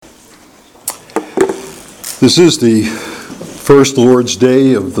This is the first Lord's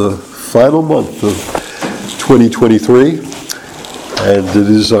Day of the final month of 2023, and it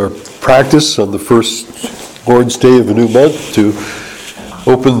is our practice on the first Lord's Day of a new month to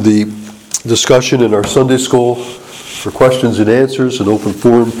open the discussion in our Sunday school for questions and answers, an open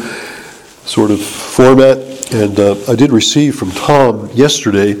forum sort of format. And I did receive from Tom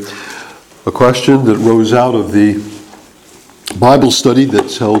yesterday a question that rose out of the Bible study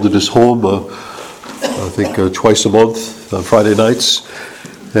that's held at his home, I think twice a month on Friday nights,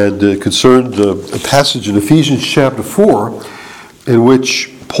 and concerned a passage in Ephesians chapter 4 in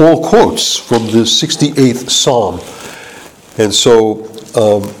which Paul quotes from the 68th Psalm. And so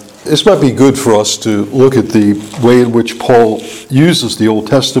this might be good for us to look at the way in which Paul uses the Old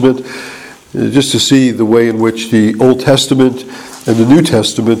Testament, just to see the way in which the Old Testament and the New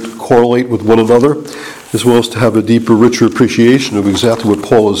Testament correlate with one another, as well as to have a deeper, richer appreciation of exactly what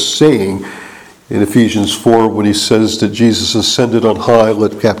Paul is saying in Ephesians 4 when he says that Jesus ascended on high,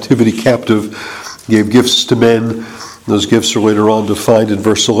 led captivity captive, gave gifts to men. Those gifts are later on defined in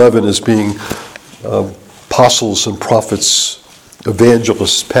verse 11 as being apostles and prophets,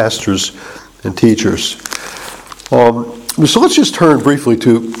 evangelists, pastors, and teachers. So let's just turn briefly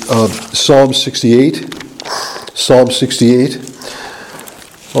to Psalm 68. Psalm 68.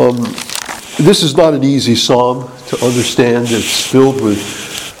 This is not an easy psalm to understand. It's filled with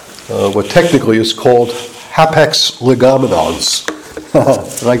what technically is called hapax legomenon.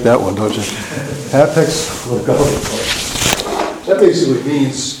 I like that one, don't you? Hapax legomenon. That basically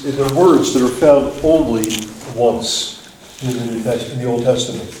means they're words that are found only once in the Old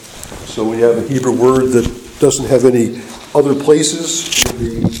Testament. So we have a Hebrew word that doesn't have any other places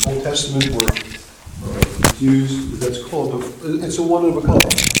in the Old Testament where it's used. That's called it's a one of a kind.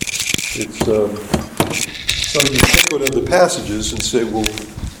 It's so you take one of the passages and say, well,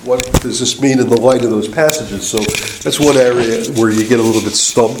 what does this mean in the light of those passages? So that's one area where you get a little bit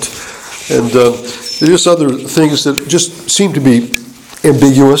stumped. And there's just other things that just seem to be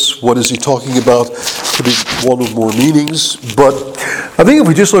ambiguous. What is he talking about? Could be one with more meanings. But I think if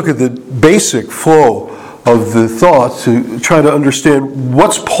we just look at the basic flow of the thought to try to understand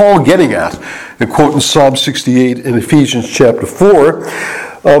what's Paul getting at, and quoting Psalm 68 and Ephesians chapter 4,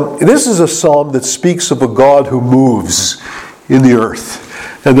 this is a psalm that speaks of a God who moves in the earth.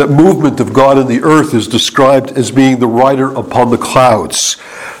 And that movement of God in the earth is described as being the rider upon the clouds.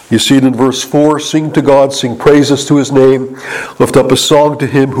 You see it in verse 4, sing to God, sing praises to his name, lift up a song to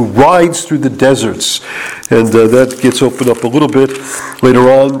him who rides through the deserts. And that gets opened up a little bit later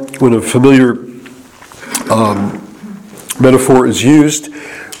on when a familiar metaphor is used,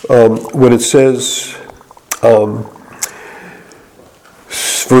 when it says,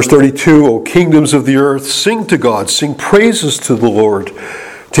 verse 32, O kingdoms of the earth, sing to God, sing praises to the Lord.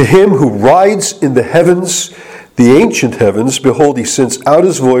 To him who rides in the heavens, the ancient heavens, behold, he sends out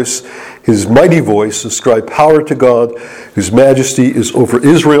his voice, his mighty voice, ascribe power to God, whose majesty is over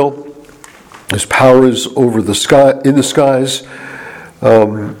Israel, his power is over the sky, in the skies.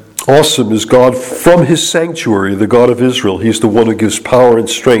 Awesome is God from his sanctuary, the God of Israel. He's the one who gives power and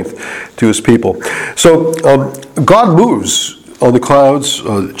strength to his people. So God moves on the clouds.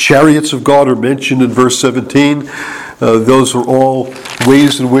 Chariots of God are mentioned in verse 17. Those are all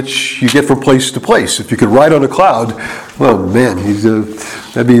ways in which you get from place to place. If you could ride on a cloud, well, man,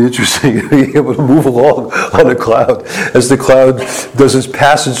 that'd be interesting to be able to move along on a cloud as the cloud does its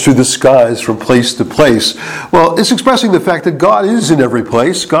passage through the skies from place to place. Well, it's expressing the fact that God is in every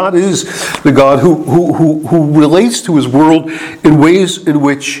place. God is the God who relates to his world in ways in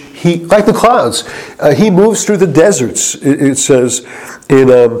which he, like the clouds, he moves through the deserts. It says in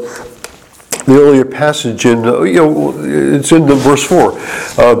the earlier passage it's in verse 4.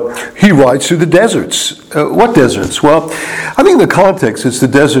 He rides through the deserts. What deserts? Well, I think in the context it's the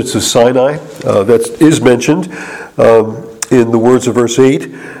deserts of Sinai that is mentioned in the words of verse 8.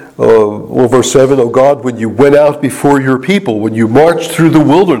 Verse 7, O God, when you went out before your people, when you marched through the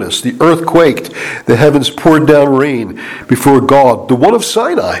wilderness, the earth quaked, the heavens poured down rain before God, the one of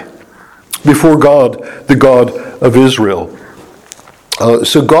Sinai, before God, the God of Israel.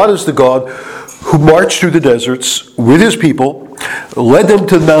 So God is the God who marched through the deserts with his people, led them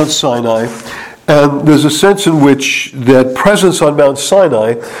to Mount Sinai, and there's a sense in which that presence on Mount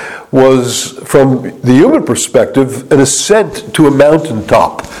Sinai was, from the human perspective, an ascent to a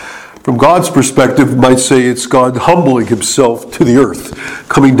mountaintop. From God's perspective, you might say it's God humbling himself to the earth,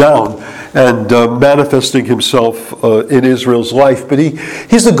 coming down and manifesting himself in Israel's life. But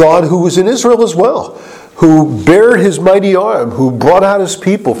he's the God who was in Israel as well, who bared his mighty arm, who brought out his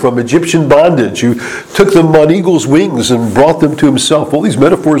people from Egyptian bondage, who took them on eagle's wings and brought them to himself. All these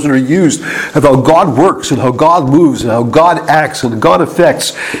metaphors that are used of how God works and how God moves and how God acts and God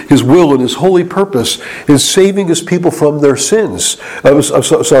affects his will and his holy purpose in saving his people from their sins.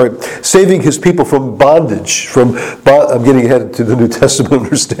 Saving his people from bondage. I'm getting ahead to the New Testament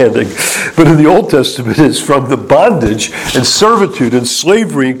understanding. But in the Old Testament, it's from the bondage and servitude and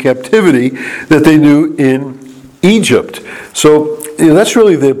slavery and captivity that they knew in Egypt. So that's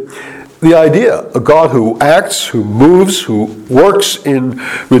really the idea. A God who acts, who moves, who works in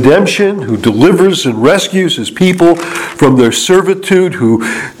redemption, who delivers and rescues his people from their servitude, who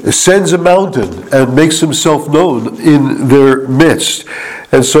sends a mountain and makes himself known in their midst.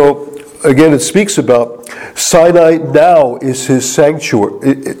 And so, again, it speaks about Sinai now is his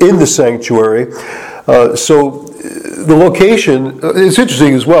sanctuary, in the sanctuary. So the location, it's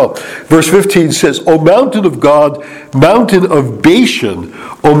interesting as well. Verse 15 says, O mountain of God, mountain of Bashan,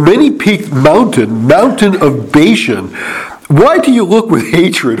 O many-peaked mountain, mountain of Bashan, why do you look with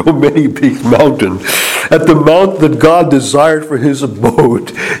hatred, O many-peaked mountain, at the mount that God desired for his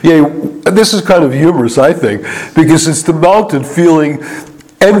abode? Yea, this is kind of humorous, I think, because it's the mountain feeling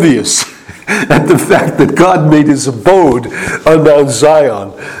envious at the fact that God made his abode on Mount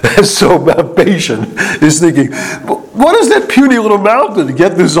Zion. And so Mount Bashan is thinking, what is that puny little mountain to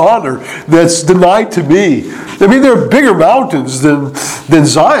get this honor that's denied to me? I mean, there are bigger mountains than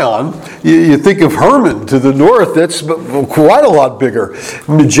Zion. You think of Hermon to the north, that's quite a lot bigger,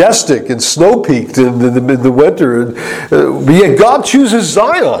 majestic and snow-peaked in the winter. But yet God chooses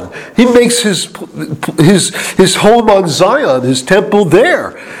Zion. He makes his home on Zion, his temple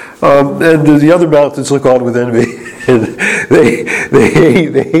there. And the other mountains look on with envy. And they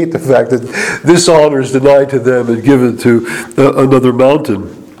hate the fact that this honor is denied to them and given to another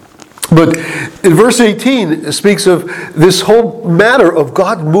mountain. But in verse 18, it speaks of this whole matter of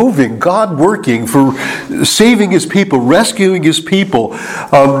God moving, God working for saving his people, rescuing his people,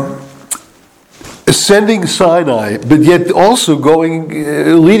 ascending Sinai, but yet also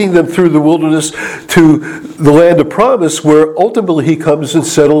leading them through the wilderness to the land of promise, where ultimately he comes and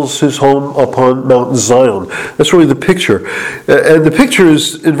settles his home upon Mount Zion. That's really the picture. And the picture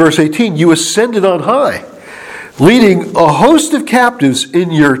is in verse 18, you ascended on high, leading a host of captives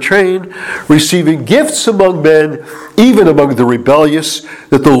in your train, receiving gifts among men, even among the rebellious,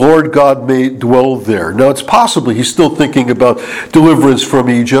 that the Lord God may dwell there. Now, it's possible he's still thinking about deliverance from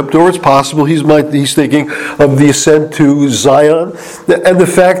Egypt, or it's possible he's thinking of the ascent to Zion, and the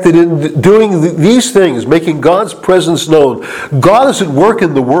fact that in doing these things, making God's presence known, God is at work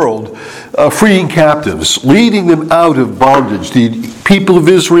in the world, freeing captives, leading them out of bondage. The people of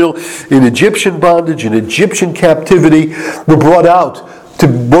Israel in Egyptian bondage, in Egyptian captivity, were brought out to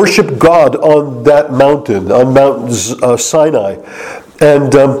worship God on that mountain, on Mount Sinai.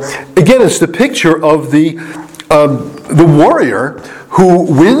 And again, it's the picture of the warrior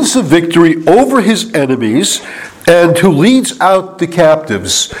who wins the victory over his enemies and who leads out the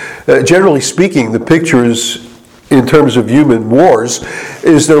captives. Generally speaking, the picture is, in terms of human wars,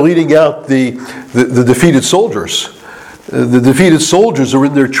 is they're leading out the defeated soldiers. The defeated soldiers are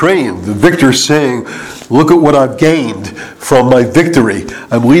in their train. The victor's saying, look at what I've gained from my victory.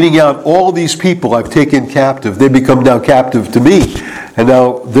 I'm leading out all these people I've taken captive. They become now captive to me. And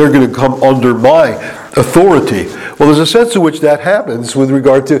now they're going to come under my authority. Well, there's a sense in which that happens with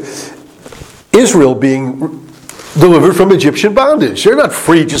regard to Israel being delivered from Egyptian bondage. They're not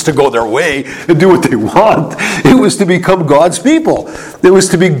free just to go their way and do what they want. It was to become God's people. It was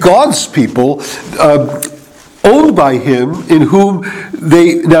to be God's people, owned by him, in whom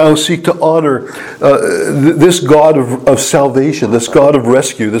they now seek to honor this God of salvation, this God of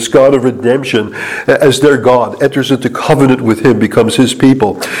rescue, this God of redemption as their God, enters into covenant with him, becomes his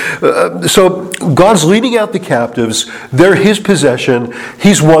people. So God's leading out the captives. They're his possession.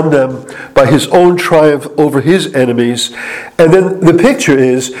 He's won them by his own triumph over his enemies. And then the picture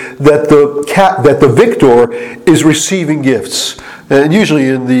is that the victor is receiving gifts. And usually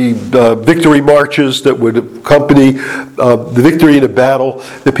in the victory marches that would accompany the victory in a battle,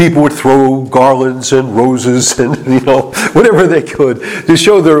 the people would throw garlands and roses and whatever they could to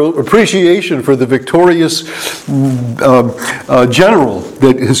show their appreciation for the victorious general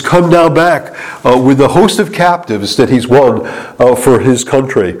that has come now back with a host of captives that he's won for his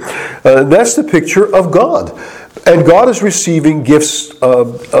country. That's the picture of God. And God is receiving gifts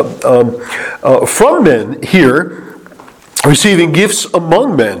from men here, receiving gifts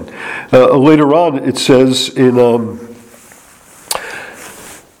among men. Later on it says in,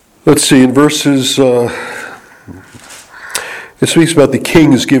 in verses, It speaks about the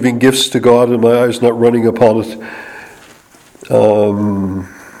kings giving gifts to God, and my eyes not running upon it.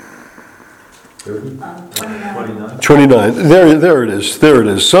 29. There it is. There it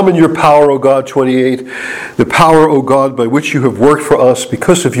is. Summon your power, O God. 28. The power, O God, by which you have worked for us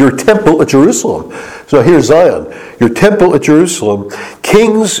because of your temple at Jerusalem. So here's Zion. Your temple at Jerusalem.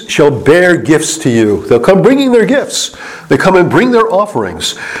 Kings shall bear gifts to you. They'll come bringing their gifts. They come and bring their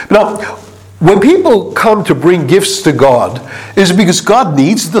offerings. Now, when people come to bring gifts to God, is it because God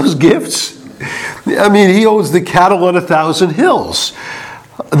needs those gifts? I mean, he owns the cattle on 1,000 hills.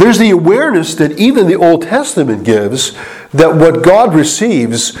 There's the awareness that even the Old Testament gives that what God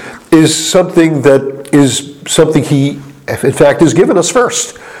receives is something he, in fact, has given us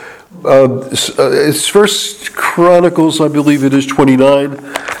first. It's First Chronicles, I believe it is 29.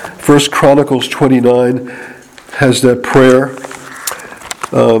 First Chronicles 29 has that prayer.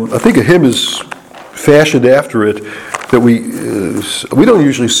 I think a hymn is fashioned after it that we don't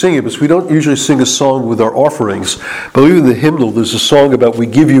usually sing it, because we don't usually sing a song with our offerings. But even the hymnal, there's a song about we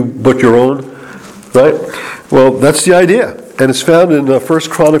give you but your own, right? Well, that's the idea, and it's found in 1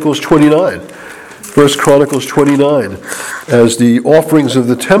 Chronicles 29. 1 Chronicles 29, as the offerings of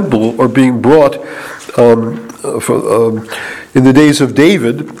the temple are being brought in the days of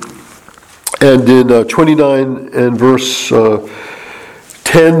David, and in 29 and verse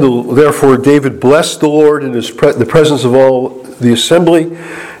 10, therefore David blessed the Lord in the presence of all the assembly.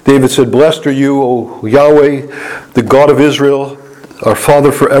 David said, "Blessed are you, O Yahweh, the God of Israel, our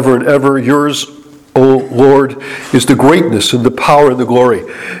Father forever and ever. Yours, O Lord, is the greatness and the power and the glory."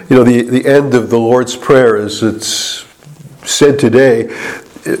 You know, the end of the Lord's Prayer, as it's said today,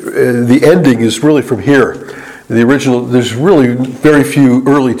 the ending is really from here. The original, there's really very few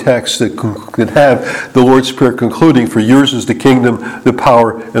early texts that have the Lord's Prayer concluding, "For yours is the kingdom, the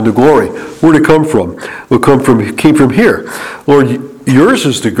power, and the glory." Where did it come from? It came from here. Lord, yours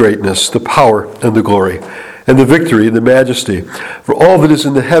is the greatness, the power, and the glory, and the victory, and the majesty. For all that is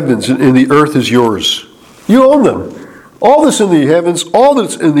in the heavens and in the earth is yours. You own them. All that's in the heavens, all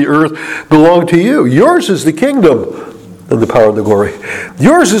that's in the earth belong to you. Yours is the kingdom and the power and the glory.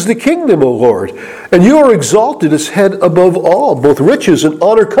 Yours is the kingdom, O Lord, and you are exalted as head above all. Both riches and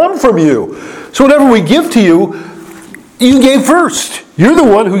honor come from you. So whatever we give to you, you gave first. You're the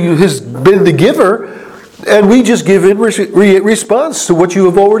one who has been the giver, and we just give in response to what you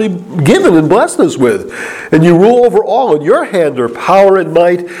have already given and blessed us with. And you rule over all. In your hand are power and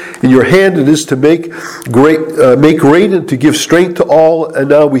might. In your hand it is to make great and to give strength to all. And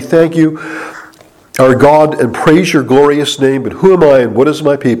now we thank you, our God, and praise your glorious name. But who am I and what is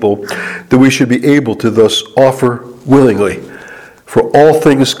my people that we should be able to thus offer willingly? For all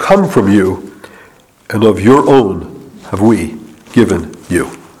things come from you, and of your own have we given you.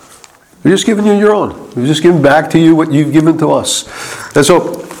 We've just given you your own. We've just given back to you what you've given to us. And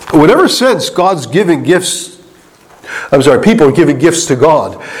so, in whatever sense God's giving gifts, people are giving gifts to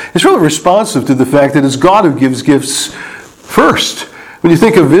God, it's really responsive to the fact that it's God who gives gifts first. When you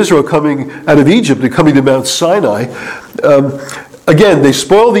think of Israel coming out of Egypt and coming to Mount Sinai, again, they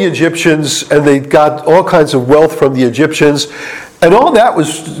spoiled the Egyptians and they got all kinds of wealth from the Egyptians. And all that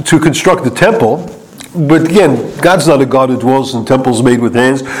was to construct the temple. But again, God's not a God who dwells in temples made with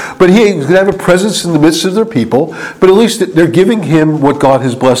hands. But He's going to have a presence in the midst of their people. But at least they're giving Him what God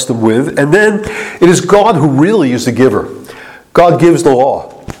has blessed them with. And then it is God who really is the giver. God gives the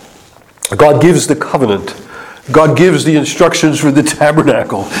law. God gives the covenant. God gives the instructions for the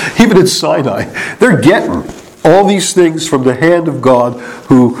tabernacle, even at Sinai. They're getting all these things from the hand of God,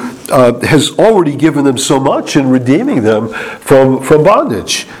 who has already given them so much in redeeming them from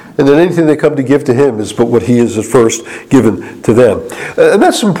bondage. And then anything they come to give to Him is but what He has at first given to them. And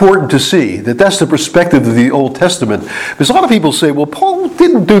that's important to see, that that's the perspective of the Old Testament. Because a lot of people say, well, Paul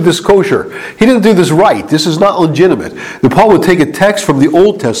didn't do this kosher. He didn't do this right. This is not legitimate. That Paul would take a text from the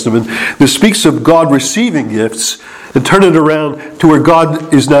Old Testament that speaks of God receiving gifts and turn it around to where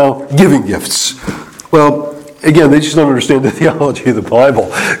God is now giving gifts. Well, again, they just don't understand the theology of the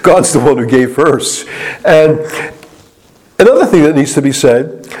Bible. God's the one who gave first. And another thing that needs to be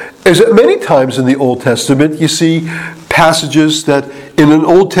said is that many times in the Old Testament you see passages that in an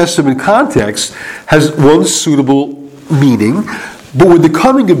Old Testament context has one suitable meaning, but with the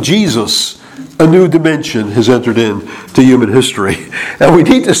coming of Jesus, a new dimension has entered into human history. And we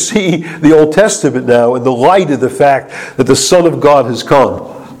need to see the Old Testament now in the light of the fact that the Son of God has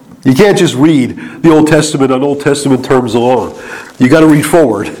come. You can't just read the Old Testament on Old Testament terms alone. You got to read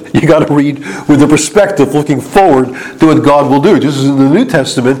forward. You got to read with the perspective looking forward to what God will do. Just as in the New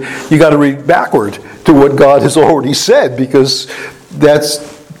Testament, you got to read backward to what God has already said, because that's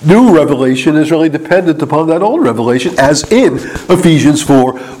new revelation is really dependent upon that old revelation, as in Ephesians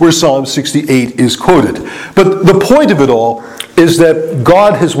 4, where Psalm 68 is quoted. But the point of it all is that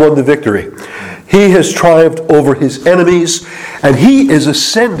God has won the victory. He has triumphed over his enemies, and he is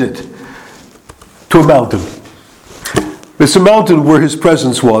ascended to a mountain. It's a mountain where his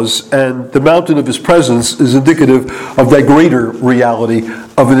presence was, and the mountain of his presence is indicative of that greater reality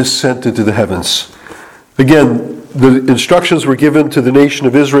of an ascent into the heavens. Again, the instructions were given to the nation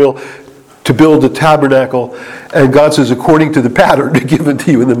of Israel to build a tabernacle, and God says, according to the pattern given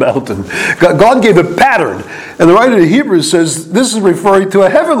to you in the mountain. God gave a pattern, and the writer of Hebrews says this is referring to a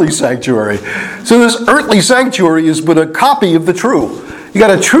heavenly sanctuary. So this earthly sanctuary is but a copy of the true. You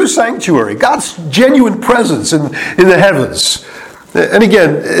got a true sanctuary, God's genuine presence in the heavens. And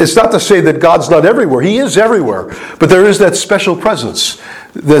again, it's not to say that God's not everywhere. He is everywhere. But there is that special presence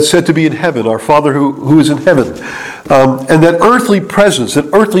that's said to be in heaven, our Father who is in heaven. And that earthly presence, that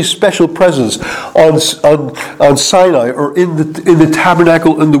earthly special presence on Sinai or in the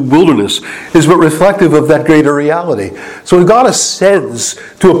tabernacle in the wilderness is but reflective of that greater reality. So when God ascends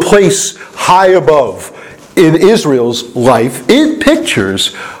to a place high above in Israel's life, it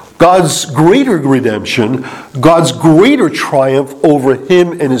pictures God's greater redemption, God's greater triumph over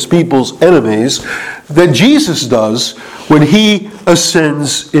him and his people's enemies that Jesus does when he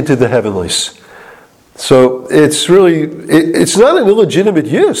ascends into the heavenlies. So it's not an illegitimate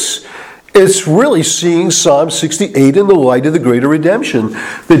use. It's really seeing Psalm 68 in the light of the greater redemption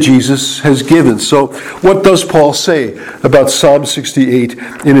that Jesus has given. So what does Paul say about Psalm 68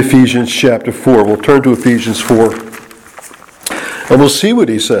 in Ephesians chapter 4? We'll turn to Ephesians 4 and we'll see what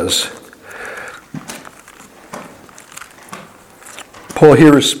he says. Paul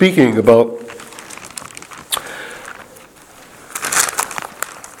here is speaking about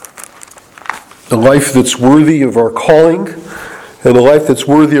a life that's worthy of our calling, and a life that's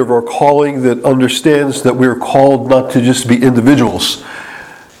worthy of our calling that understands that we're called not to just be individuals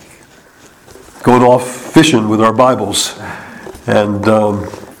going off fishing with our Bibles and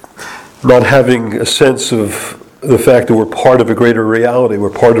not having a sense of the fact that we're part of a greater reality. We're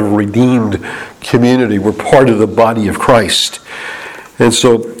part of a redeemed community. We're part of the body of Christ. And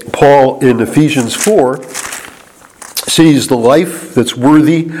so Paul in Ephesians 4 sees the life that's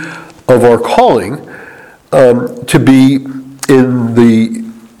worthy of our calling to be in the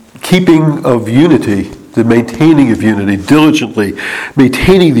keeping of unity, the maintaining of unity, diligently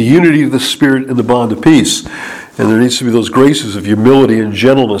maintaining the unity of the Spirit in the bond of peace. And there needs to be those graces of humility and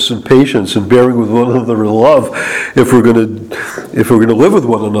gentleness and patience and bearing with one another in love if we're going to live with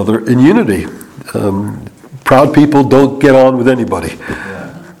one another in unity. Proud people don't get on with anybody.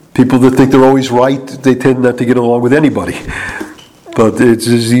 People that think they're always right, they tend not to get along with anybody. But it's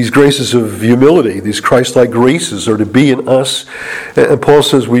these graces of humility, these Christ-like graces are to be in us. And Paul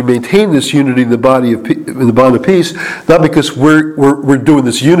says we maintain this unity in the bond of peace, not because we're doing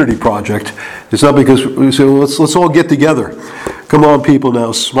this unity project. It's not because we say, well, let's all get together. Come on, people,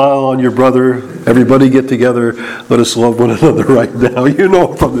 now smile on your brother. Everybody get together. Let us love one another right now. You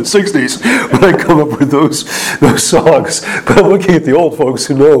know from the 60s when I come up with those songs. But I'm looking at the old folks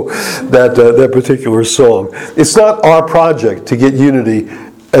who know that particular song. It's not our project to get unity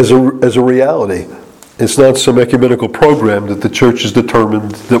as a reality. It's not some ecumenical program that the church is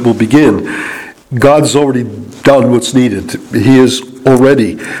determined that will begin. God's already done what's needed. He is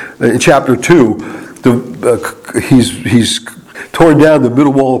already, in chapter 2, he's torn down the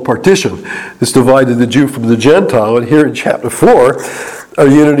middle wall of partition that's divided the Jew from the Gentile. And here in chapter 4, our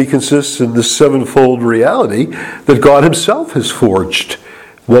unity consists in the sevenfold reality that God himself has forged.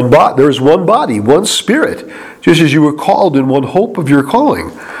 There is one body, one Spirit, just as you were called in one hope of your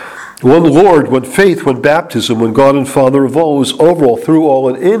calling. One Lord, one faith, one baptism, one God and Father of all, who is over all, through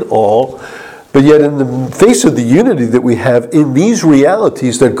all, and in all. But yet in the face of the unity that we have in these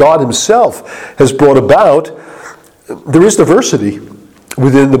realities that God himself has brought about, there is diversity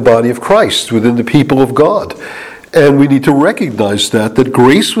within the body of Christ, within the people of God. And we need to recognize that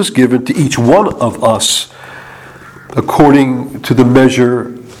grace was given to each one of us according to the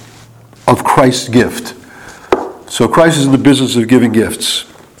measure of Christ's gift. So Christ is in the business of giving gifts.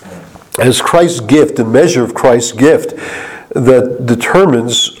 As Christ's gift, the measure of Christ's gift that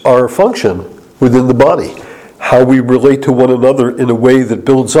determines our function within the body, how we relate to one another in a way that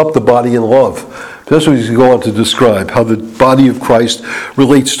builds up the body in love. That's what he's going on to describe, how the body of Christ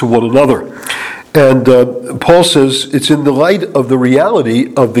relates to one another. And Paul says it's in the light of the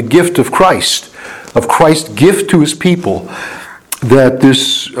reality of the gift of Christ, of Christ's gift to his people, that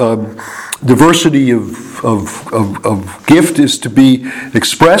this diversity of gift is to be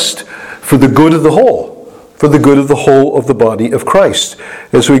expressed for the good of the whole, for the good of the whole of the body of Christ.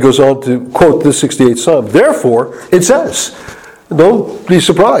 And so he goes on to quote the 68th Psalm. Therefore, it says, don't be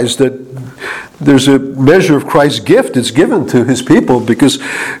surprised that there's a measure of Christ's gift that's given to his people, because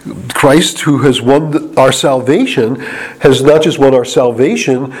Christ, who has won our salvation, has not just won our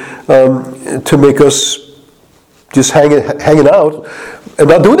salvation to make us just hanging out and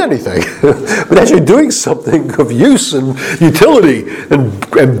not doing anything, but actually doing something of use and utility and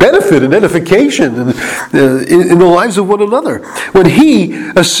benefit and edification in the lives of one another. When he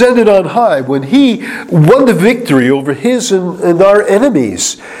ascended on high, when he won the victory over his and our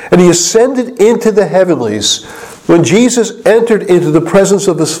enemies, and he ascended into the heavenlies, when Jesus entered into the presence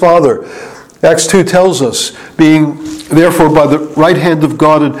of his Father, Acts 2 tells us, being therefore by the right hand of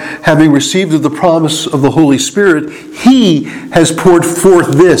God and having received of the promise of the Holy Spirit, he has poured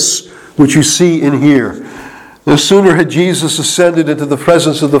forth this, which you see and hear. No sooner had Jesus ascended into the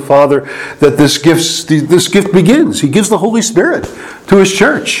presence of the Father that this gift begins. He gives the Holy Spirit to his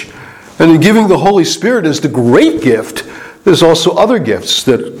church. And in giving the Holy Spirit as the great gift, there's also other gifts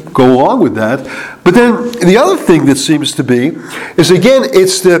that go along with that. But then the other thing that seems to be is, again,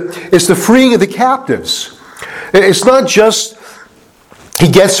 it's the freeing of the captives. It's not just he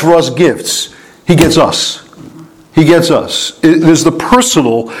gets for us gifts. He gets us. He gets us. It is the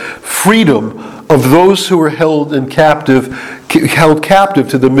personal freedom of those who are held captive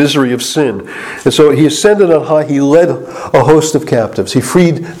to the misery of sin. And so he ascended on high. He led a host of captives. He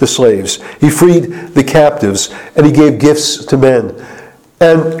freed the slaves. He freed the captives. And he gave gifts to men.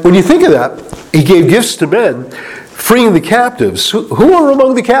 And when you think of that, he gave gifts to men, freeing the captives. Who are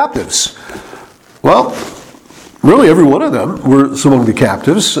among the captives? Well, really every one of them was among the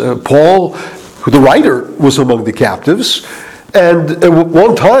captives. Paul, the writer, was among the captives. And at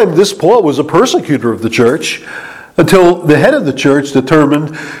one time, this Paul was a persecutor of the church, until the head of the church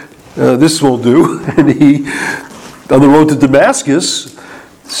determined this will do. And he, on the road to Damascus,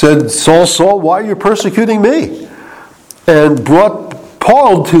 said, Saul, Saul, why are you persecuting me? And brought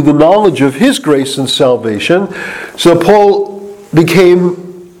Paul to the knowledge of his grace and salvation. So Paul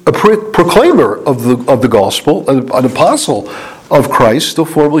became a proclaimer of the gospel, an apostle of Christ, though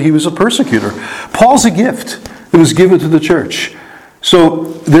formerly he was a persecutor. Paul's a gift that was given to the church. So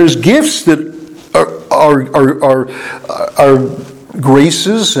there's gifts that are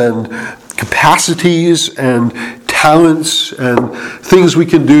graces and capacities and talents and things we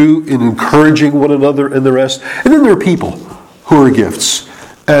can do in encouraging one another and the rest. And then there are people who are gifts.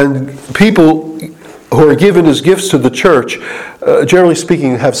 And people who are given as gifts to the church, generally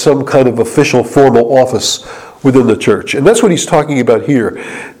speaking, have some kind of official formal office within the church. And that's what he's talking about here,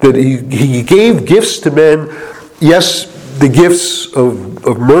 that he gave gifts to men, yes, the gifts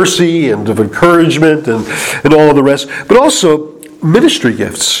of mercy and of encouragement and all of the rest, but also ministry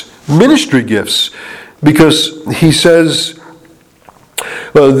gifts, because he says,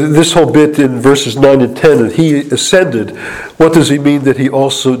 well, this whole bit in verses 9 and 10, that he ascended, what does he mean that he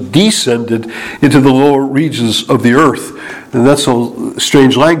also descended into the lower regions of the earth? And that's a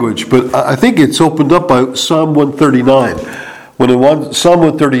strange language, but I think it's opened up by Psalm 139. When in Psalm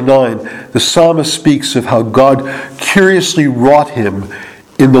 139, the psalmist speaks of how God curiously wrought him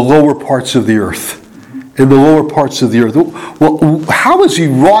in the lower parts of the earth. In the lower parts of the earth. Well, how is he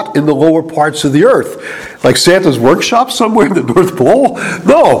wrought in the lower parts of the earth? Like Santa's workshop somewhere in the North Pole?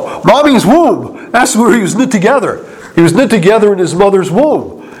 No, mommy's womb. That's where he was knit together. He was knit together in his mother's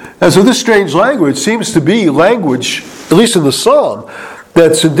womb. And so this strange language seems to be language, at least in the psalm,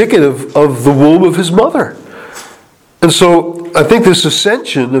 that's indicative of the womb of his mother. And so I think this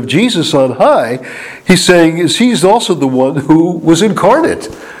ascension of Jesus on high, he's saying, is he's also the one who was incarnate.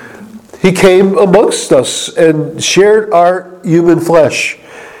 He came amongst us and shared our human flesh.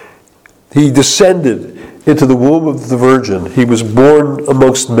 He descended into the womb of the Virgin. He was born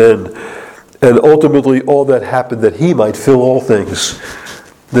amongst men. And ultimately all that happened that he might fill all things.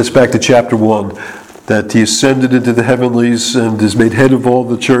 That's back to chapter 1. That he ascended into the heavenlies and is made head of all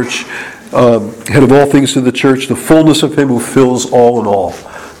the church. Head of all things to the church. The fullness of him who fills all in all.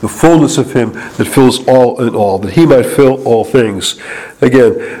 The fullness of him that fills all in all, that he might fill all things.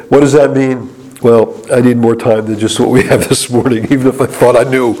 Again, what does that mean? Well, I need more time than just what we have this morning, even if I thought I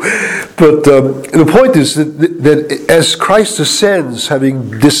knew. But the point is that as Christ ascends,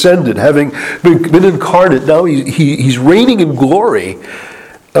 having descended, having been incarnate, now he's reigning in glory.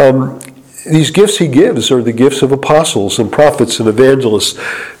 These gifts he gives are the gifts of apostles and prophets and evangelists,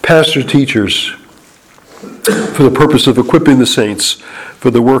 pastors, teachers, for the purpose of equipping the saints, for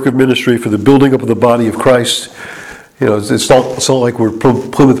the work of ministry, for the building up of the body of Christ. It's not like we're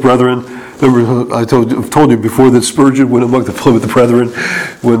Plymouth Brethren. I've told you before that Spurgeon went among the Plymouth Brethren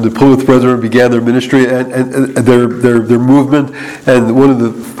when the Plymouth Brethren began their ministry and their movement. And one of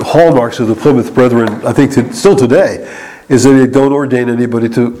the hallmarks of the Plymouth Brethren, I think still today, is that they don't ordain anybody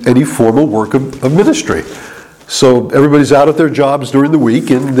to any formal work of ministry. So everybody's out at their jobs during the week,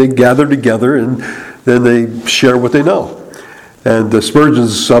 and they gather together, and then they share what they know. And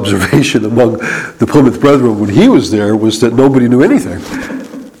Spurgeon's observation among the Plymouth Brethren when he was there was that nobody knew anything.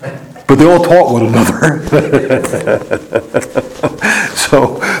 But they all taught one another.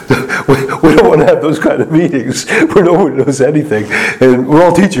 So we don't want to have those kind of meetings where no one knows anything. And we're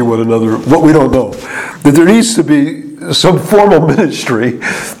all teaching one another what we don't know. That there needs to be some formal ministry,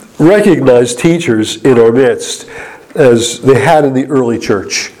 recognized teachers in our midst, as they had in the early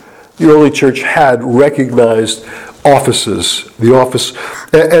church. The early church had recognized offices, the office,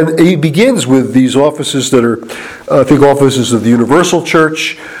 and he begins with these offices that are, I think, offices of the universal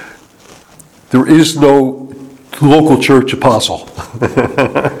church. There is no local church apostle.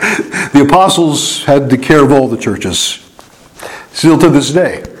 The apostles had the care of all the churches, still to this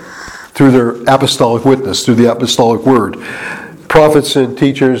day, through their apostolic witness, through the apostolic word. Prophets and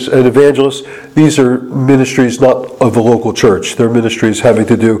teachers and evangelists, these are ministries not of the local church. They're ministries having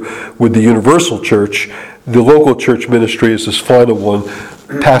to do with the universal church. The local church ministry is this final one,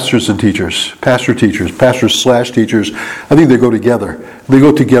 pastors and teachers. Pastors/teachers. I think they go together. They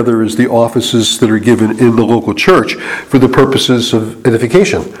go together as the offices that are given in the local church for the purposes of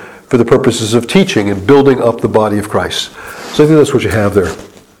edification, for the purposes of teaching and building up the body of Christ. So I think that's what you have there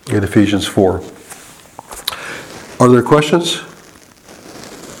in Ephesians 4. Are there questions?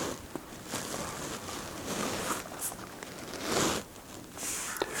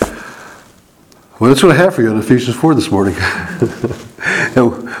 Well, that's what I have for you on Ephesians 4 this morning.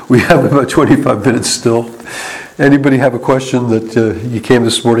 We have about 25 minutes still. Anybody have a question that you came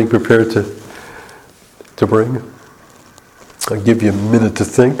this morning prepared to bring? I'll give you a minute to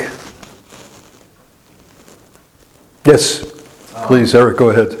think. Yes, please, Eric,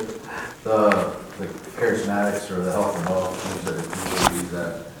 go ahead. The charismatics or the health and wealth that believe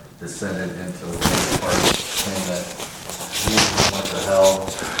that descended into the part saying that Jesus went to hell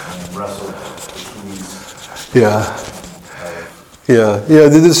and wrestled between. Yeah.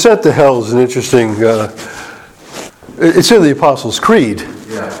 The descent to hell is an interesting. It's in the Apostles' Creed.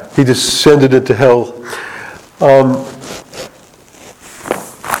 Yeah. He descended into hell.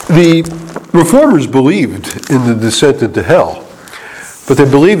 The Reformers believed in the descent into hell, but they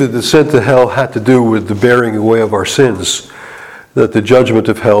believed that the descent to hell had to do with the bearing away of our sins, that the judgment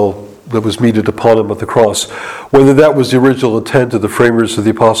of hell that was meted upon him at the cross. Whether that was the original intent of the framers of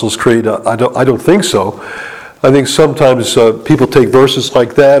the Apostles' Creed, I don't think so. I think sometimes people take verses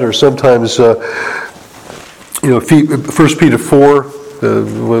like that, or sometimes, 1 Peter 4,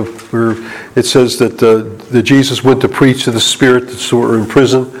 where it says that Jesus went to preach to the spirits who were in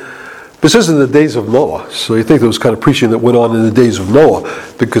prison. But it says in the days of Noah. So you think there was kind of preaching that went on in the days of Noah,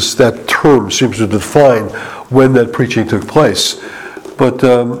 because that term seems to define when that preaching took place. But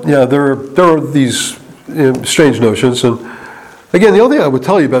there are these strange notions. And again, the only thing I would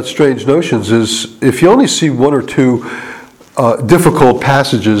tell you about strange notions is if you only see one or two difficult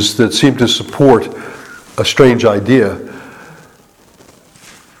passages that seem to support a strange idea,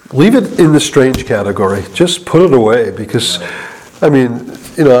 leave it in the strange category. Just put it away, because, I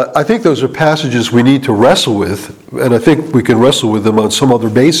think those are passages we need to wrestle with, and I think we can wrestle with them on some other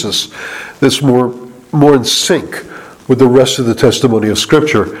basis that's more in sync with the rest of the testimony of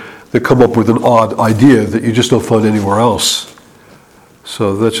Scripture, that come up with an odd idea that you just don't find anywhere else.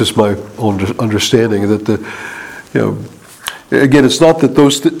 So that's just my own understanding that again, it's not that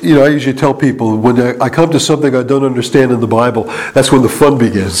those, I usually tell people when I come to something I don't understand in the Bible, that's when the fun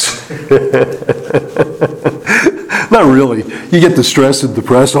begins. Not really. You get distressed and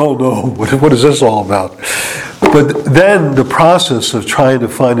depressed. Oh no, what is this all about? But then the process of trying to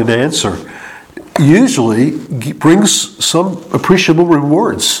find an answer usually brings some appreciable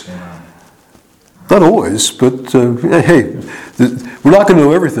rewards. Not always, but hey, we're not going to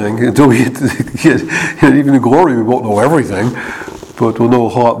know everything until we get even in glory. We won't know everything, but we'll know a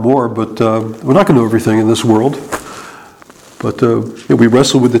lot more. But we're not going to know everything in this world. But we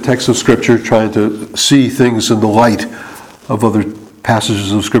wrestle with the text of Scripture, trying to see things in the light of other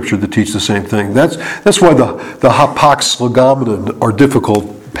passages of Scripture that teach the same thing. That's why the hapax legomenon are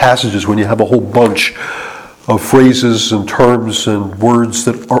difficult passages, when you have a whole bunch of phrases and terms and words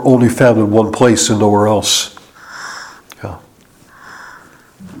that are only found in one place and nowhere else. Yeah.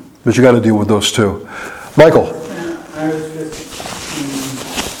 But you got to deal with those too. Michael. I was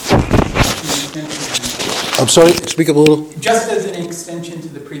just I'm sorry, speak up a little. Just as an extension to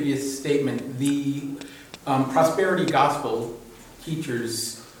the previous statement, the prosperity gospel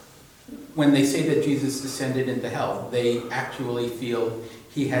teachers, when they say that Jesus descended into hell, they actually feel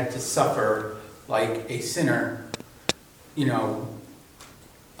he had to suffer like a sinner,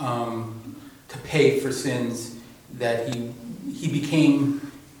 to pay for sins that he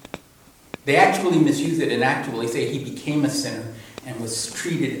became. They actually misuse it and actually say he became a sinner and was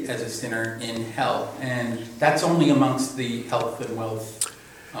treated as a sinner in hell. And that's only amongst the health and wealth.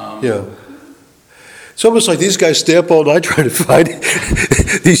 Yeah. It's almost like these guys stay up all night trying to find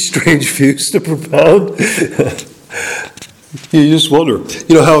these strange views to propound. You just wonder.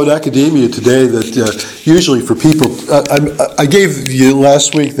 You know how in academia today that usually for people, I gave you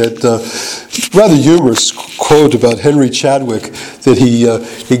last week that rather humorous quote about Henry Chadwick that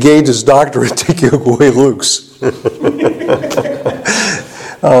he gained his doctorate taking away Luke's.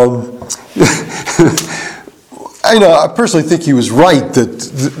 I personally think he was right that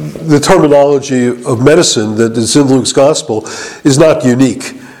the terminology of medicine that is in Luke's gospel is not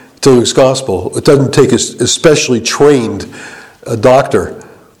unique to Luke's gospel. It doesn't take a especially trained doctor.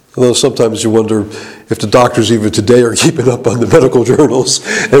 Although sometimes you wonder if the doctors even today are keeping up on the medical journals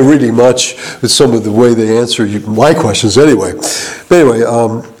and reading much with some of the way they answer my questions anyway. But anyway,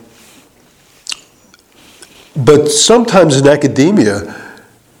 but sometimes in academia,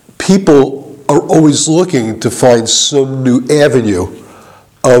 people are always looking to find some new avenue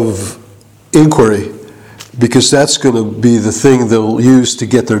of inquiry, because that's going to be the thing they'll use to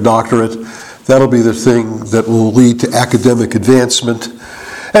get their doctorate. That'll be the thing that will lead to academic advancement.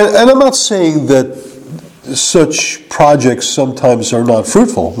 And I'm not saying that such projects sometimes are not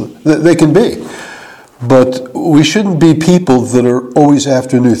fruitful. They can be. But we shouldn't be people that are always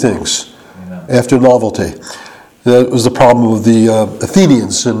after new things, after novelty. That was the problem of the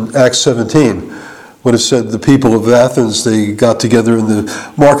Athenians in Acts 17, when it said the people of Athens, they got together in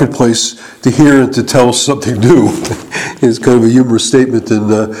the marketplace to hear and to tell something new. It's kind of a humorous statement in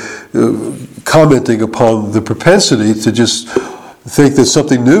commenting upon the propensity to just think that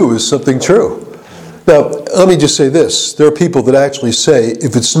something new is something true. Now, let me just say this. There are people that actually say,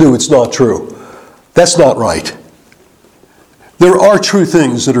 if it's new, it's not true. That's not right. There are true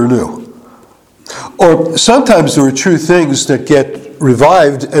things that are new. Or sometimes there are true things that get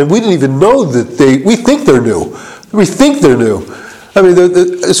revived, and we didn't even know that we think they're new. We think they're new. I mean,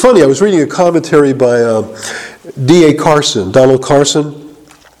 it's funny, I was reading a commentary by D.A. Carson, Donald Carson,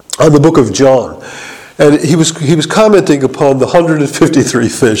 on the book of John. And he was commenting upon the 153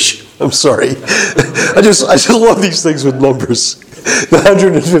 fish. I'm sorry. I just love these things with numbers. The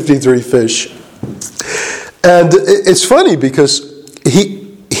 153 fish. And it's funny because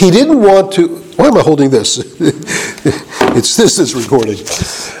he didn't want to. Why am I holding this? It's this that's recording.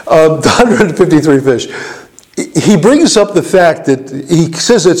 The 153 fish. He brings up the fact that he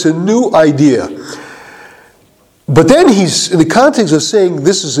says it's a new idea. But then he's, in the context of saying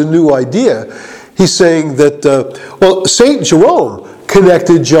this is a new idea, he's saying that, St. Jerome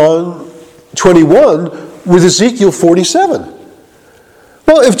connected John 21 with Ezekiel 47.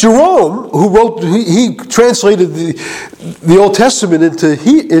 Well, if Jerome, who wrote, he translated the Old Testament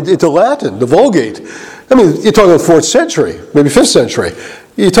into Latin, the Vulgate. I mean, you're talking 4th century, maybe 5th century.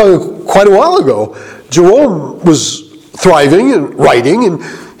 You're talking quite a while ago. Jerome was thriving and writing, and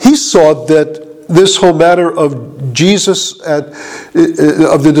he saw that this whole matter of Jesus, of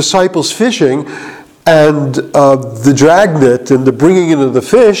the disciples fishing, and the dragnet and the bringing in of the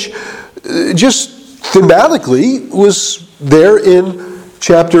fish, just thematically was there in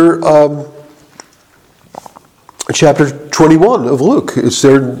chapter 21 of Luke. It's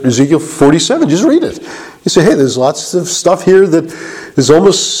there in Ezekiel 47. Just read it. You say, hey, there's lots of stuff here that is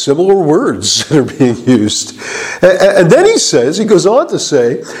almost similar words that are being used. And then he goes on to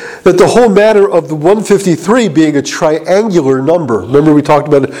say that the whole matter of the 153 being a triangular number. Remember we talked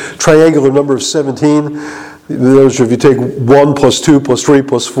about a triangular number of 17? If you take 1 plus 2 plus 3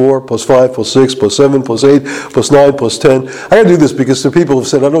 plus 4 plus 5 plus 6 plus 7 plus 8 plus 9 plus 10. I got to do this because the people have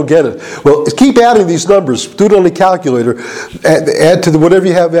said, I don't get it. Well, keep adding these numbers. Do it on the calculator. Add to whatever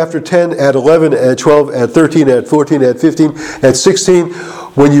you have after 10, add 11, add 12, add 13, add 14, add 15, add 16.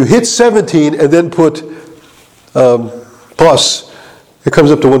 When you hit 17 and then put plus, it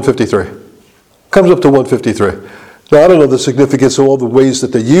comes up to 153. Comes up to 153. Now, I don't know the significance of all the ways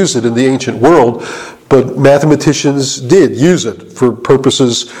that they use it in the ancient world, but mathematicians did use it for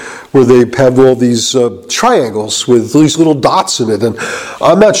purposes where they have all these triangles with these little dots in it. And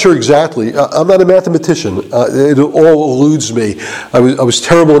I'm not sure exactly. I'm not a mathematician. It all eludes me. I was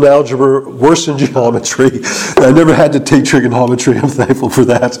terrible in algebra, worse in geometry. I never had to take trigonometry. I'm thankful for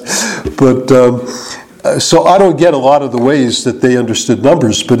that. But So I don't get a lot of the ways that they understood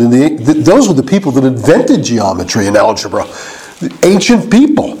numbers, but those were the people that invented geometry and algebra. Ancient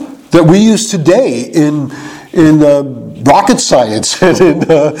people that we use today in rocket science and in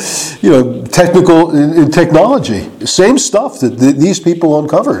technology. Same stuff that these people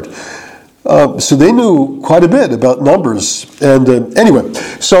uncovered. So they knew quite a bit about numbers. And anyway,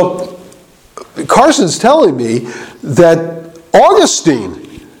 so Carson's telling me that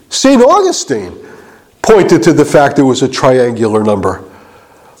St. Augustine, pointed to the fact there was a triangular number.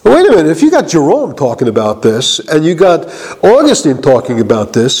 Well, wait a minute, if you got Jerome talking about this, and you got Augustine talking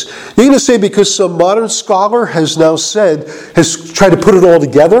about this, you're going to say because some modern scholar has tried to put it all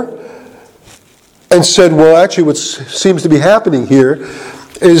together, and said, well, actually what seems to be happening here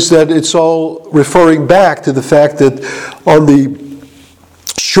is that it's all referring back to the fact that on the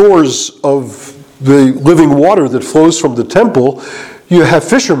shores of the living water that flows from the temple, you have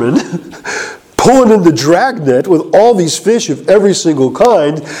fishermen pulling in the dragnet with all these fish of every single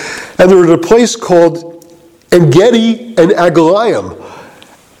kind, and they're at a place called En-Gedi and Eglaim.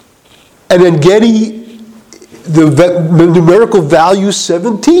 And En-Gedi, the numerical value is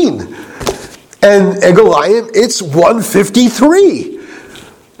 17. And Eglaim, it's 153.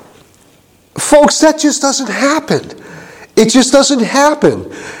 Folks, that just doesn't happen. It just doesn't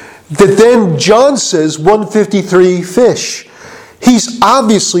happen. That then John says 153 fish. He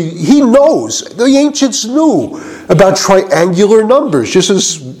knows, the ancients knew about triangular numbers, just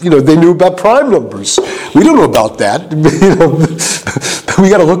as, they knew about prime numbers. We don't know about that. We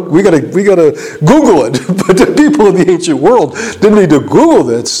gotta Google it. But the people in the ancient world didn't need to Google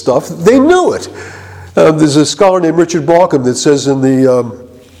that stuff. They knew it. There's a scholar named Richard Bauckham that says in the,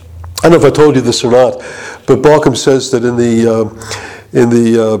 I don't know if I told you this or not, but Bauckham says that in the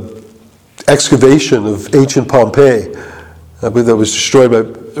excavation of ancient Pompeii, I believe that was destroyed by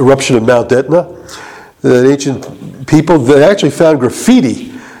eruption of Mount Etna, that ancient people, they actually found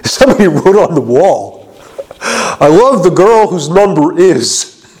graffiti. Somebody wrote on the wall, I love the girl whose number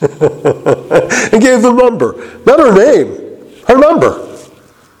is, and gave the number. Not her name, her number.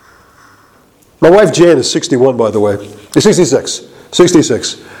 My wife Jan is 61, by the way. 66.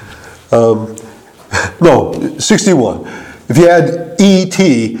 66. No, 61. If you add ET,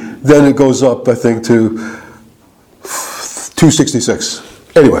 then it goes up, I think, to 266.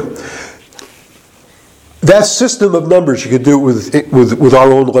 Anyway, that system of numbers, you could do it with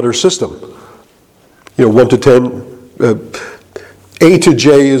our own letter system. 1 to 10. A to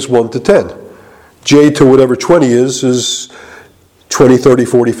J is 1 to 10. J to whatever 20 is 20, 30,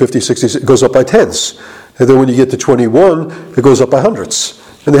 40, 50, 60, it goes up by tens. And then when you get to 21, it goes up by hundreds.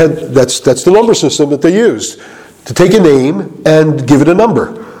 And that's the number system that they used to take a name and give it a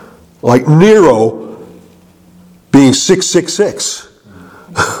number. Like Nero being 666.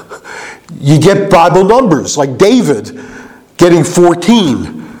 You get Bible numbers, like David getting 14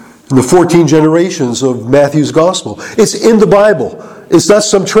 in the 14 generations of Matthew's gospel. It's in the Bible. It's not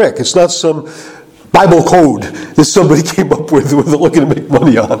some trick. It's not some Bible code that somebody came up with they're looking to make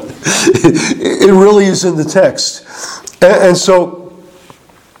money on. It really is in the text. And so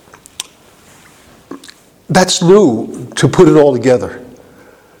that's new to put it all together.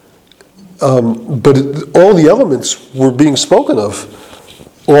 But all the elements were being spoken of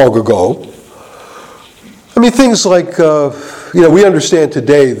long ago. I mean, things like, we understand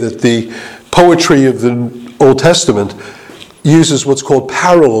today that the poetry of the Old Testament uses what's called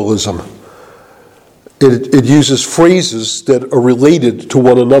parallelism. It uses phrases that are related to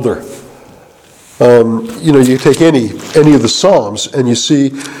one another. You take any of the Psalms and you see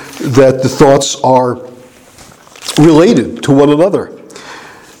that the thoughts are related to one another.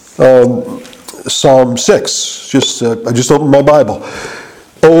 Psalm 6, I just opened my Bible.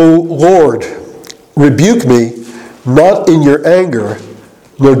 O Lord, rebuke me not in your anger,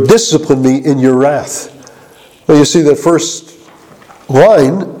 nor discipline me in your wrath. Well, you see that first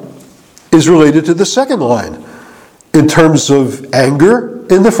line is related to the second line. In terms of anger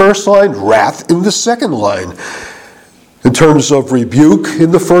in the first line, wrath in the second line. In terms of rebuke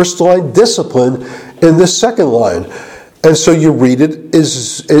in the first line, discipline in the second line. And so you read it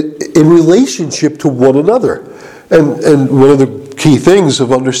is in relationship to one another. And one of the key things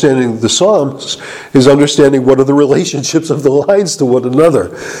of understanding the Psalms is understanding what are the relationships of the lines to one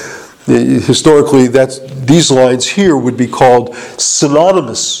another. Historically, these lines here would be called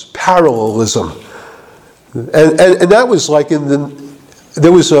synonymous parallelism. And that was like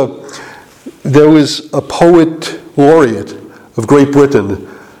there was a poet laureate of Great Britain.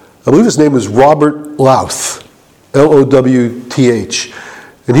 I believe his name was Robert Lowth, Lowth.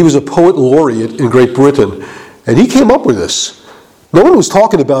 And he was a poet laureate in Great Britain. And he came up with this. No one was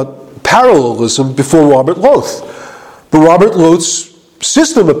talking about parallelism before Robert Loth. But Robert Loth's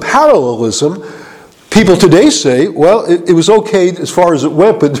system of parallelism, people today say, well, it was okay as far as it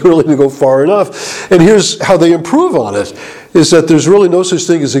went, but it really didn't go far enough. And here's how they improve on it, is that there's really no such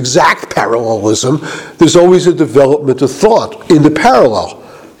thing as exact parallelism. There's always a development of thought in the parallel.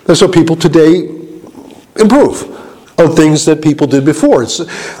 And so people today improve on things that people did before. So,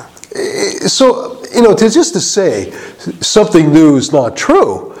 just to say something new is not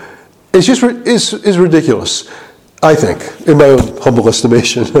true is ridiculous, I think, in my own humble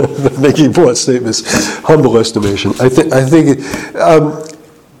estimation. Making broad statements, humble estimation. I think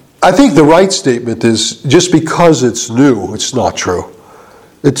the right statement is, just because it's new, it's not true.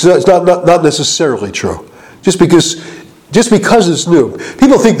 It's not necessarily true. Just because it's new.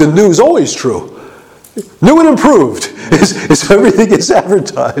 People think the new is always true. New and improved is everything is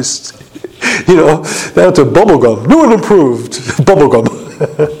advertised. Down to bubblegum. New and improved bubblegum.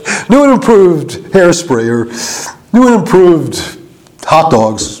 New and improved hairspray, or new and improved hot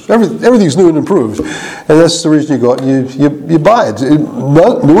dogs. Everything's new and improved. And that's the reason you go out and you buy it.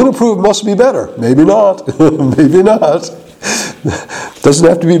 New and improved must be better. Maybe not. Maybe not. Doesn't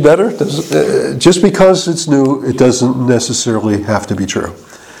have to be better. Just because it's new, it doesn't necessarily have to be true.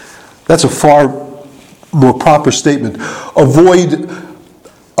 That's a far more proper statement. Avoid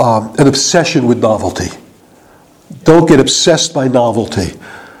an obsession with novelty. Don't get obsessed by novelty.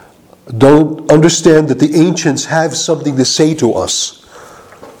 Don't understand that the ancients have something to say to us.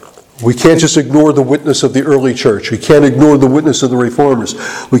 We can't just ignore the witness of the early church. We can't ignore the witness of the reformers.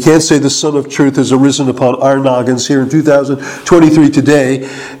 We can't say the Son of Truth has arisen upon our noggins here in 2023 today,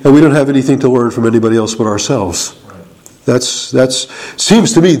 and we don't have anything to learn from anybody else but ourselves. That's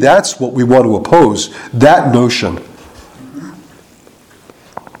seems to me that's what we want to oppose, that notion.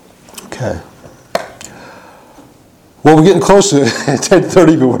 Okay. Well, we're getting close to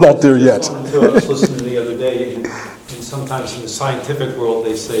 10:30, but we're not there yet. I was listening the other day, and sometimes in the scientific world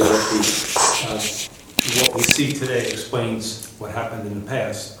they say that what we see today explains what happened in the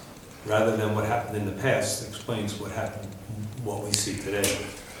past, rather than what happened in the past explains what we see today.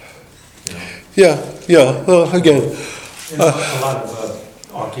 Yeah. Well, again. A lot of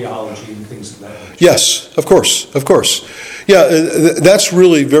archaeology and things of that nature. Yes, of course. Yeah, that's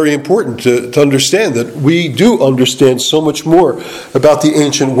really very important to understand, that we do understand so much more about the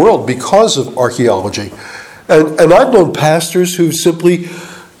ancient world because of archaeology. And I've known pastors who simply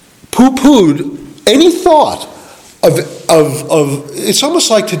poo-pooed any thought of it's almost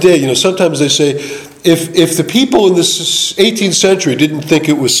like today, sometimes they say, if the people in the 18th century didn't think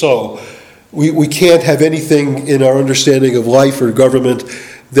it was so, we can't have anything in our understanding of life or government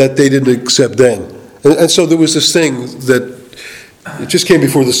that they didn't accept then. And so there was this thing that it just came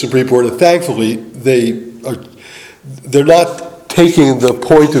before the Supreme Court, and thankfully they're not taking the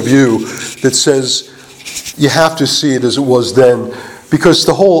point of view that says you have to see it as it was then, because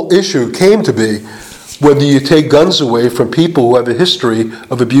the whole issue came to be whether you take guns away from people who have a history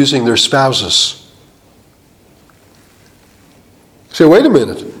of abusing their spouses. Say, wait a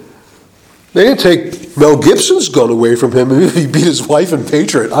minute. They didn't take Mel Gibson's gun away from him. He beat his wife in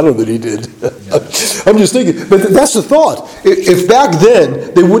Patriot. I don't know that he did. I'm just thinking. But that's the thought. If back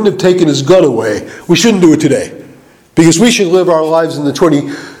then they wouldn't have taken his gun away, we shouldn't do it today. Because we should live our lives in the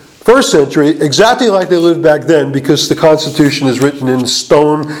 21st century exactly like they lived back then, because the Constitution is written in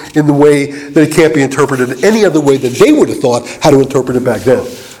stone in the way that it can't be interpreted any other way than they would have thought how to interpret it back then.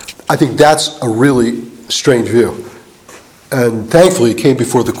 I think that's a really strange view. And thankfully it came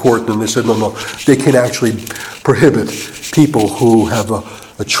before the court, and they said, no, they can actually prohibit people who have a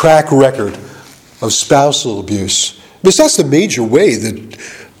track record of spousal abuse. Because that's the major way that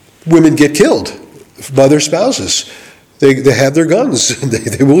women get killed, by their spouses. They have their guns, and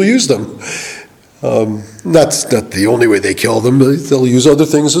they will use them. Not the only way they kill them, they'll use other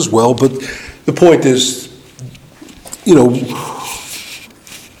things as well, but the point is,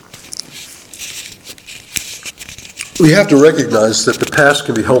 we have to recognize that the past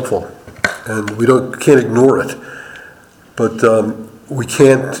can be helpful, and we can't ignore it. But we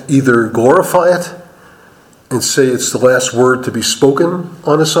can't either glorify it and say it's the last word to be spoken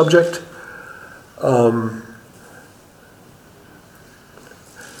on a subject.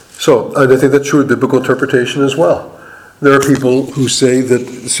 So, and I think that's true of biblical interpretation as well. There are people who say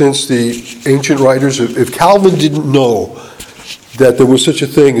that since the ancient writers, if Calvin didn't know that there was such a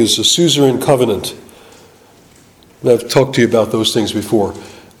thing as a suzerain covenant, and I've talked to you about those things before.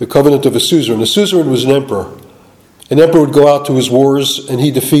 The covenant of a suzerain. A suzerain was an emperor. An emperor would go out to his wars and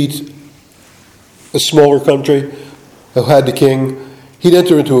he'd defeat a smaller country who had the king. He'd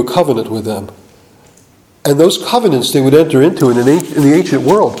enter into a covenant with them. And those covenants they would enter into in the ancient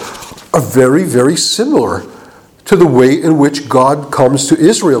world are very, very similar to the way in which God comes to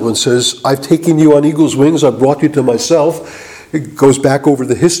Israel and says, I've taken you on eagle's wings, I've brought you to myself. It goes back over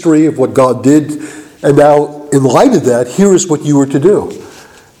the history of what God did, and now in light of that, here is what you are to do.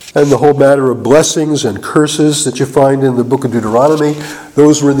 And the whole matter of blessings and curses that you find in the book of Deuteronomy,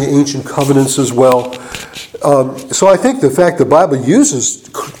 those were in the ancient covenants as well. So I think the fact the Bible uses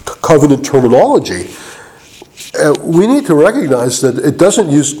covenant terminology, we need to recognize that it doesn't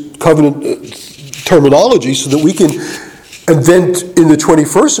use covenant terminology so that we can invent in the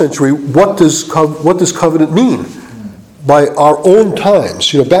 21st century what does covenant mean by our own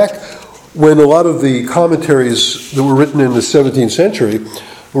times. Back when a lot of the commentaries that were written in the 17th century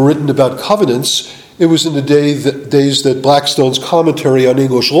were written about covenants, it was in the days that Blackstone's commentary on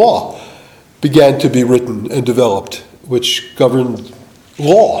English law began to be written and developed, which governed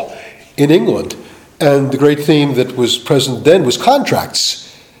law in England. And the great theme that was present then was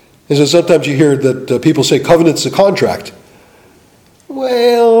contracts. And so sometimes you hear that people say covenant's a contract.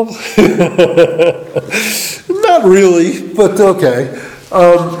 Well, not really, but okay.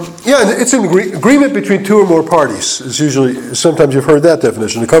 It's an agreement between two or more parties. Is usually, sometimes you've heard that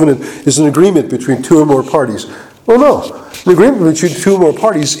definition. A covenant is an agreement between two or more parties. Well, no. An agreement between two or more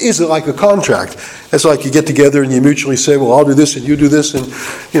parties isn't like a contract. It's like you get together and you mutually say, well, I'll do this and you do this, and,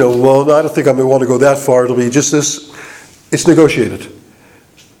 well, no, I don't think I'm going to want to go that far. It'll be just this. It's negotiated.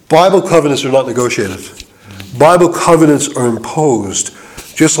 Bible covenants are not negotiated. Bible covenants are imposed,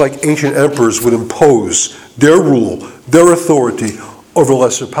 just like ancient emperors would impose their rule, their authority over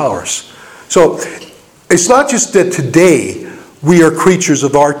lesser powers. So it's not just that today we are creatures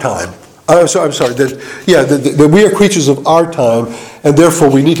of our time. That we are creatures of our time, and therefore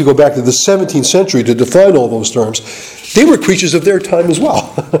we need to go back to the 17th century to define all those terms. They were creatures of their time as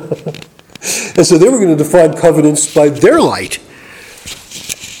well. And so they were going to define covenants by their light.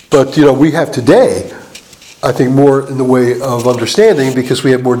 But, we have today, I think, more in the way of understanding because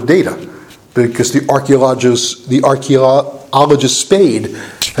we have more data. Because the archaeologist Spade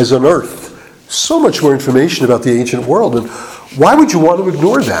has unearthed so much more information about the ancient world. And why would you want to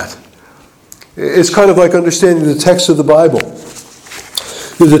ignore that? It's kind of like understanding the text of the Bible.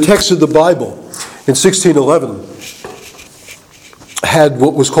 The text of the Bible in 1611 had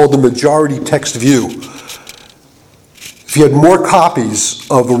what was called the majority text view. If you had more copies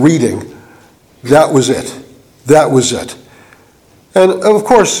of a reading, that was it. That was it. And of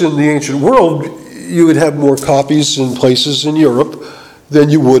course, in the ancient world, you would have more copies in places in Europe than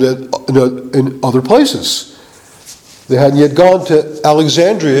you would in other places. They hadn't yet gone to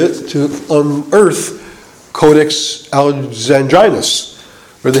Alexandria to unearth Codex Alexandrinus,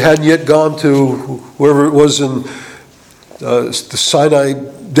 or they hadn't yet gone to wherever it was in the Sinai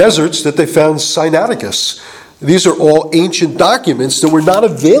deserts that they found Sinaiticus. These are all ancient documents that were not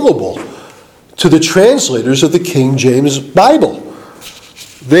available to the translators of the King James Bible.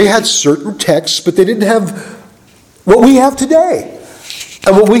 They had certain texts, but they didn't have what we have today.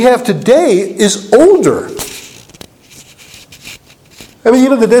 And what we have today is older.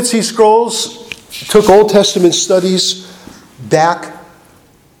 The Dead Sea Scrolls took Old Testament studies back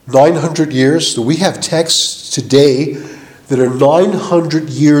 900 years. So we have texts today that are 900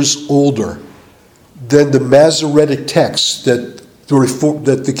 years older than the Masoretic texts that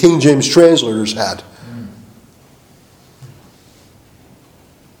the King James translators had.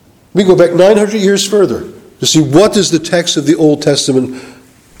 We go back 900 years further to see what is the text of the Old Testament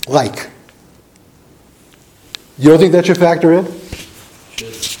like. You don't think that should factor in?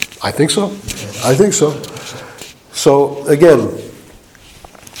 I think so. I think so. So again,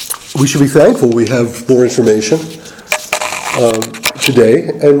 we should be thankful we have more information today,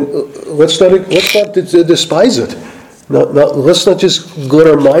 and let's not despise it. Let's not just let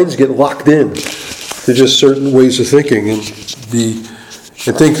our minds get locked in to just certain ways of thinking and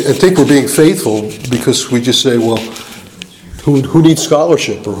think we're being faithful because we just say, well, who needs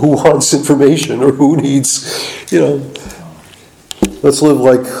scholarship, or who wants information, or who needs, let's live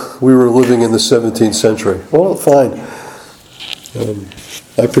like we were living in the 17th century. Well, fine.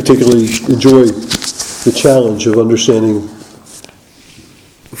 I particularly enjoy the challenge of understanding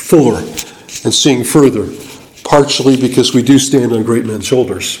fuller and seeing further, partially because we do stand on great men's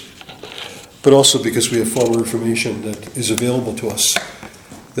shoulders, but also because we have far more information that is available to us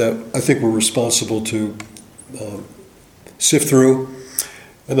that I think we're responsible to sift through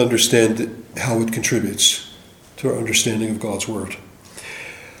and understand how it contributes to our understanding of God's Word.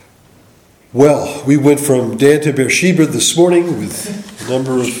 Well, we went from Dan to Beersheba this morning with a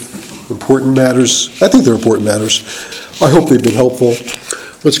number of important matters. I think they're important matters. I hope they've been helpful.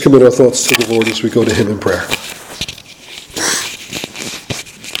 Let's commit our thoughts to the Lord as we go to Him in prayer.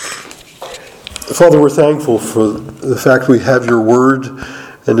 Father, we're thankful for the fact we have your word,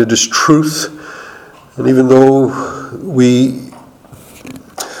 and it is truth. And even though we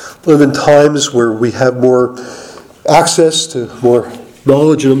live in times where we have more access to more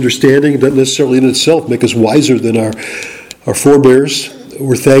knowledge and understanding, it doesn't necessarily in itself make us wiser than our forebears.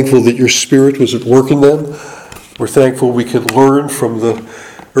 We're thankful that your Spirit was at work in them. We're thankful we could learn from the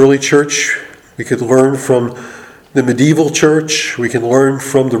early church. We could learn from the medieval church. We can learn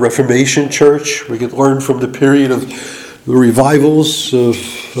from the Reformation church. We can learn from the period of the revivals of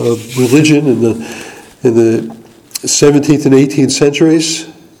religion in the 17th and 18th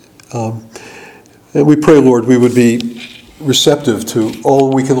centuries. And we pray, Lord, we would be receptive to all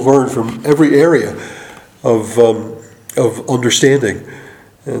we can learn from every area of understanding.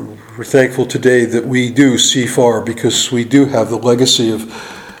 And we're thankful today that we do see far, because we do have the legacy of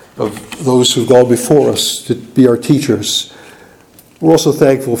those who've gone before us to be our teachers. We're also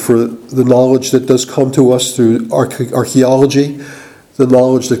thankful for the knowledge that does come to us through archaeology, the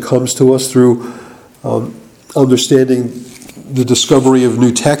knowledge that comes to us through understanding the discovery of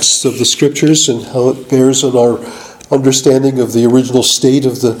new texts of the Scriptures and how it bears on our understanding of the original state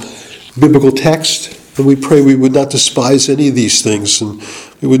of the biblical text. And we pray we would not despise any of these things, and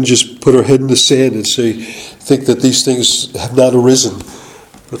we wouldn't just put our head in the sand and think that these things have not arisen.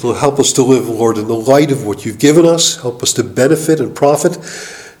 But it'll help us to live, Lord, in the light of what you've given us. Help us to benefit and profit,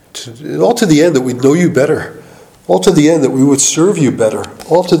 all to the end that we'd know you better, all to the end that we would serve you better,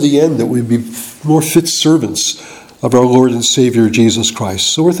 all to the end that we'd be more fit servants of our Lord and Savior, Jesus Christ.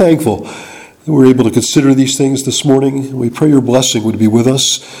 So we're thankful that we're able to consider these things this morning. We pray your blessing would be with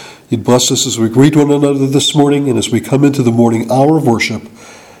us. You'd bless us as we greet one another this morning, and as we come into the morning hour of worship.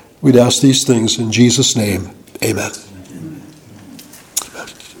 We'd ask these things in Jesus' name. Amen. Amen.